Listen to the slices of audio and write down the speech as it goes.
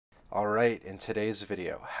Alright, in today's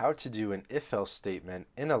video, how to do an if-else statement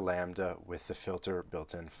in a Lambda with the filter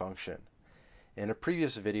built-in function. In a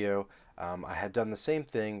previous video, I had done the same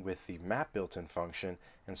thing with the map built-in function,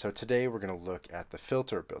 and so today we're going to look at the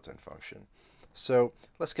filter built-in function. So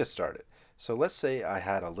let's get started. So let's say I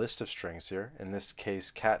had a list of strings here, in this case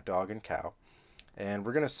cat, dog, and cow, and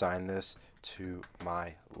we're going to assign this to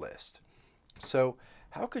my list. So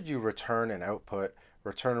how could you return an output,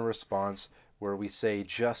 return a response where we say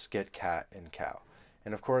just get cat and cow?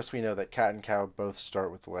 And of course we know that cat and cow both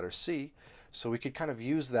start with the letter C, so we could kind of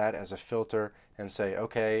use that as a filter and say,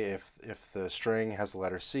 okay, if the string has the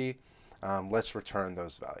letter C, let's return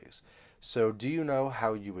those values. So do you know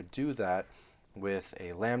how you would do that with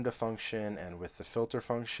a lambda function and with the filter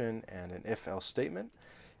function and an if-else statement?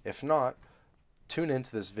 If not, tune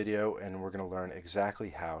into this video and we're going to learn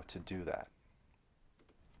exactly how to do that.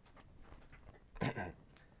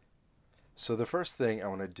 So the first thing I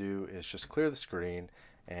want to do is just clear the screen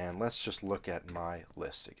and let's just look at my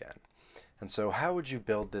list again. And so how would you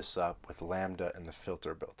build this up with lambda and the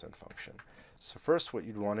filter built-in function? So first what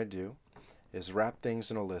you'd want to do is wrap things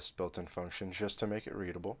in a list built-in function just to make it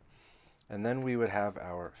readable. And then we would have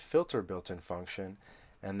our filter built-in function,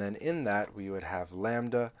 and then in that we would have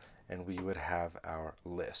lambda and we would have our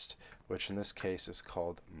list, which in this case is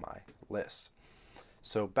called my list.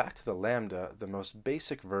 So back to the lambda, the most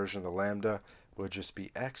basic version of the lambda would just be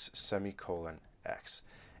x semicolon x.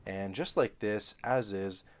 And just like this, as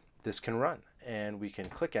is, this can run. And we can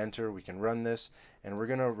click enter, we can run this, and we're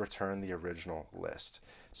going to return the original list.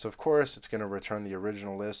 So of course it's going to return the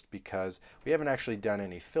original list because we haven't actually done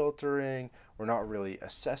any filtering. We're not really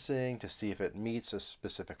assessing to see if it meets a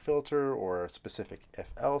specific filter or a specific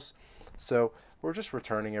if else. So we're just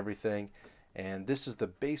returning everything. And this is the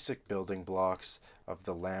basic building blocks of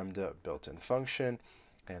the lambda built-in function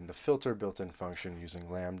and the filter built-in function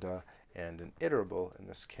using lambda and an iterable, in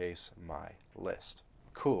this case my list.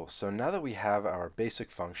 Cool, so now that we have our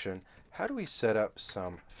basic function, how do we set up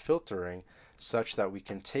some filtering such that we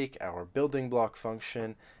can take our building block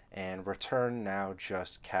function and return now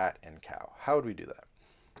just cat and cow? How would we do that?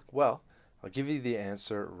 Well, I'll give you the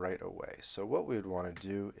answer right away. So what we would want to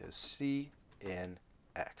do is C in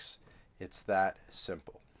X. It's that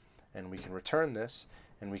simple. And we can return this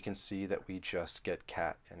and we can see that we just get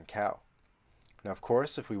cat and cow. Now of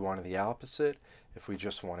course if we wanted the opposite, if we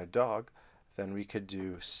just wanted dog, then we could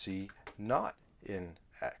do C not in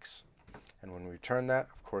X. And when we return that,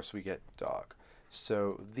 of course we get dog.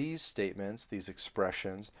 So these statements, these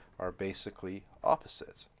expressions, are basically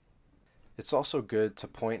opposites. It's also good to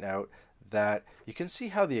point out that you can see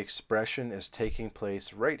how the expression is taking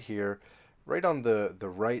place right here, right on the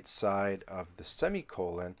right side of the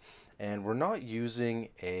semicolon, and we're not using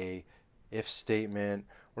a if statement.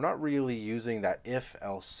 We're not really using that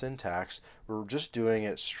if-else syntax. We're just doing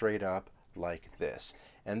it straight up like this.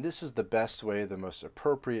 And this is the best way, the most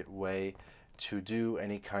appropriate way to do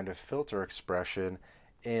any kind of filter expression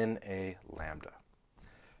in a lambda.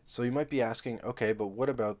 So you might be asking, okay, but what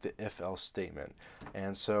about the if-else statement?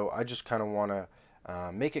 And so I just kind of want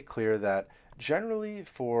to make it clear that generally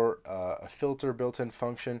for a filter built-in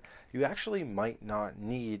function, you actually might not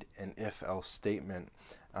need an if-else statement,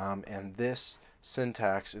 and this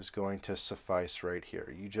syntax is going to suffice right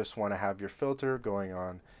here. You just want to have your filter going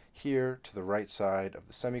on here to the right side of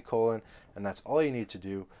the semicolon, and that's all you need to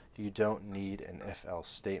do. You don't need an if-else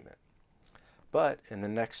statement. But in the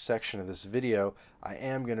next section of this video, I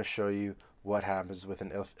am going to show you what happens with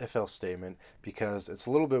an if-else statement, because it's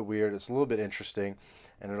a little bit weird, it's a little bit interesting,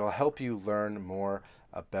 and it'll help you learn more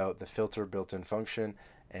about the filter built-in function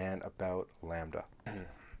and about lambda.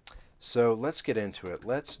 So let's get into it.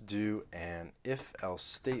 Let's do an if-else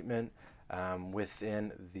statement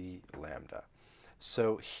within the lambda.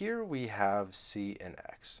 So here we have C and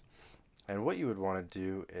X. And what you would want to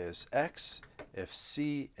do is X if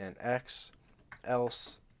C and X,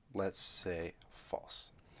 else, let's say,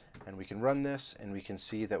 false. And we can run this and we can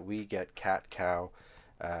see that we get cat, cow,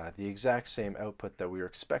 the exact same output that we were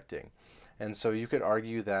expecting. And so you could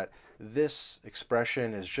argue that this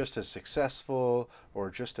expression is just as successful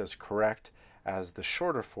or just as correct as the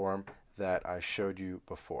shorter form that I showed you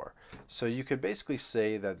before. So you could basically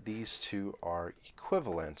say that these two are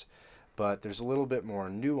equivalent, but there's a little bit more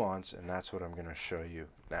nuance, and that's what I'm going to show you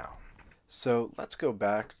now. So let's go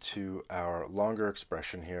back to our longer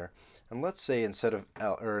expression here, and let's say instead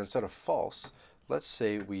of false, let's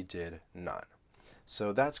say we did none.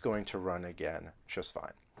 So that's going to run again just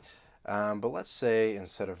fine. But let's say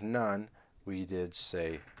instead of none, we did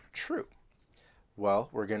say true. Well,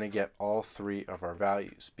 we're going to get all three of our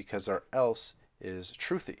values because our else is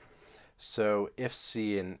truthy. So if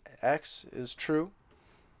C and X is true,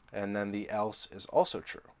 and then the else is also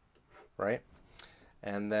true, right?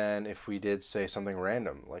 And then if we did say something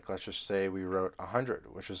random, like let's just say we wrote 100,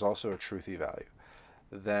 which is also a truthy value,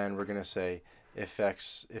 then we're going to say if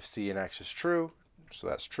C and X is true, so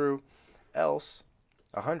that's true, else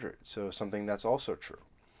 100, so something that's also true.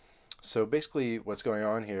 So basically what's going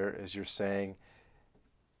on here is you're saying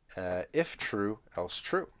if true, else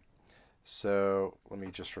true. So let me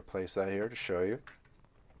just replace that here to show you.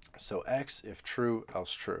 So X if true,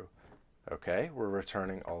 else true. Okay, we're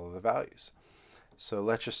returning all of the values. So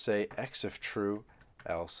let's just say X if true,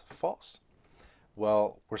 else false.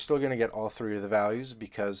 Well, we're still going to get all three of the values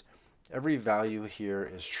because every value here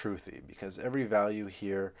is truthy, because every value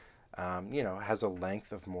here has a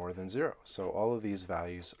length of more than 0. So all of these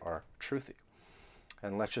values are truthy.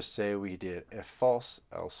 And let's just say we did if false,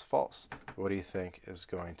 else false. What do you think is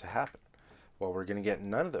going to happen? Well, we're going to get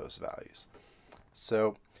none of those values.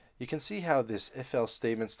 So you can see how this if-else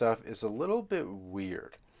statement stuff is a little bit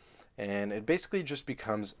weird. And it basically just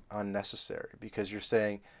becomes unnecessary because you're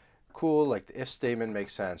saying, cool, like the if statement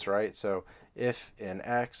makes sense, right? So if in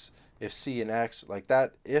X, if C in X, like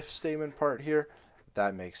that if statement part here,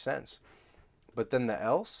 that makes sense. But then the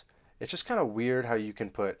else, it's just kind of weird how you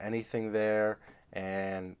can put anything there,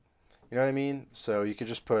 and you know what I mean? So you could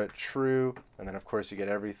just put true, and then of course you get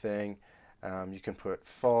everything. You can put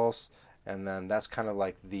false, and then that's kind of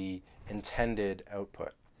like the intended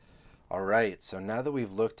output. Alright, so now that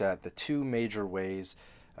we've looked at the two major ways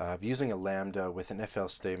of using a lambda with an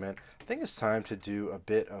if-else statement, I think it's time to do a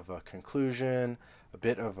bit of a conclusion, a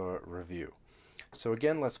bit of a review. So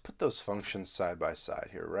again, let's put those functions side by side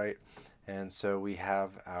here, right? And so we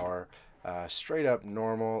have our straight up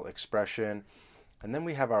normal expression, and then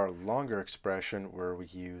we have our longer expression where we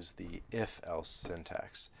use the if-else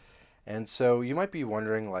syntax. And so you might be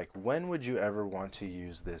wondering, like, when would you ever want to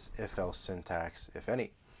use this if-else syntax, if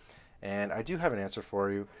any? And I do have an answer for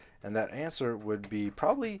you, and that answer would be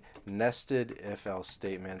probably nested if-else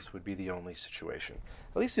statements would be the only situation.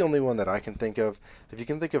 At least the only one that I can think of. If you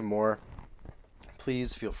can think of more,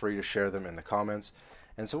 please feel free to share them in the comments.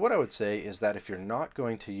 And so what I would say is that if you're not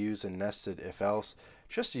going to use a nested if-else,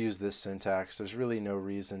 just use this syntax. There's really no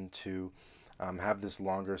reason to have this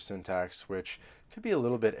longer syntax, which could be a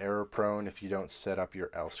little bit error prone if you don't set up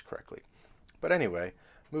your else correctly. But anyway,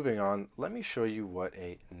 moving on, let me show you what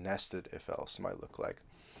a nested if-else might look like.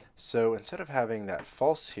 So instead of having that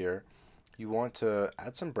false here, you want to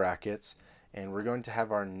add some brackets, and we're going to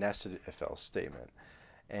have our nested if-else statement.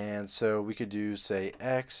 And so we could do, say,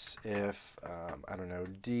 X if, I don't know,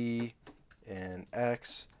 D in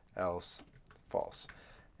X, else false.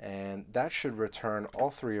 And that should return all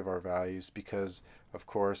three of our values because, of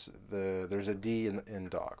course, there's a D in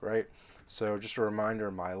dog, right? So just a reminder,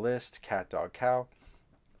 my list, cat, dog, cow.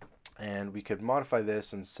 And we could modify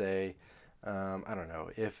this and say, I don't know,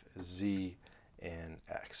 if Z in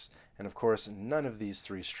X. And of course, none of these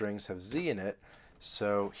three strings have Z in it.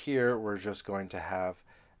 So here we're just going to have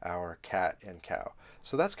our cat and cow.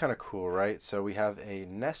 So that's kind of cool, right? So we have a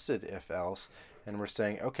nested if else, and we're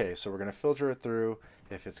saying, okay, so we're going to filter it through.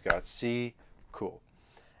 If it's got C, cool.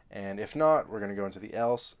 And if not, we're going to go into the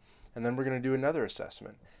else, and then we're going to do another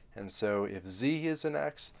assessment. And so if Z is an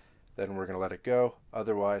X, then we're going to let it go.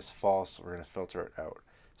 Otherwise, false, we're going to filter it out.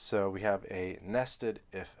 So we have a nested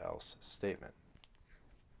if else statement.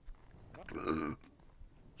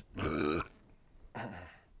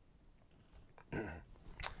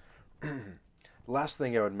 Last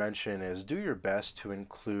thing I would mention is do your best to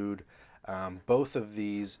include both of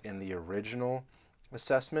these in the original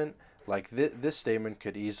assessment. Like this statement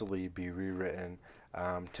could easily be rewritten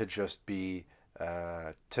to just be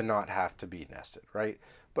to not have to be nested, right?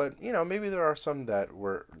 But you know, maybe there are some that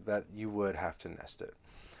you would have to nest it.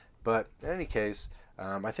 But in any case,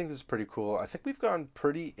 I think this is pretty cool. I think we've gone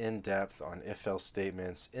pretty in-depth on if-else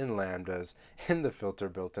statements in lambdas in the filter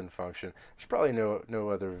built-in function. There's probably no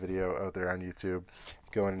other video out there on YouTube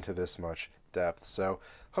going into this much depth. So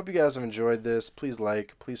hope you guys have enjoyed this. Please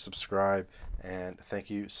like, please subscribe, and thank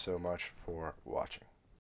you so much for watching.